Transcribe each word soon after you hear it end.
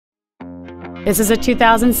This is a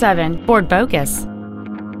 2007 Ford Focus.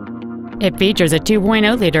 It features a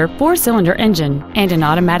 2.0-liter four-cylinder engine and an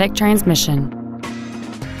automatic transmission.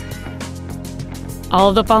 All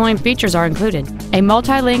of the following features are included: a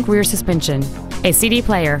multi-link rear suspension, a CD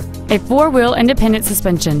player, a four-wheel independent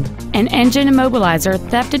suspension, an engine immobilizer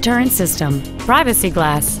theft deterrent system, privacy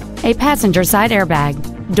glass, a passenger side airbag,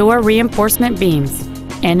 door reinforcement beams,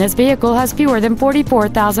 and this vehicle has fewer than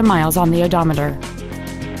 44,000 miles on the odometer.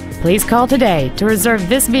 Please call today to reserve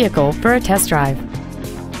this vehicle for a test drive.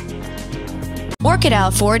 Orchid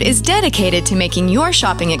Ford is dedicated to making your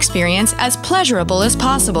shopping experience as pleasurable as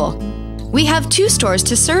possible. We have 2 stores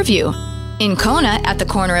to serve you, in Kona at the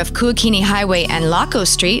corner of Kuakini Highway and Lako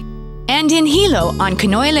Street, and in Hilo on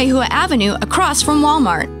Kanoelehua Avenue across from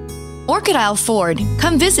Walmart. Orchid Ford,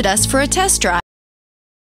 come visit us for a test drive.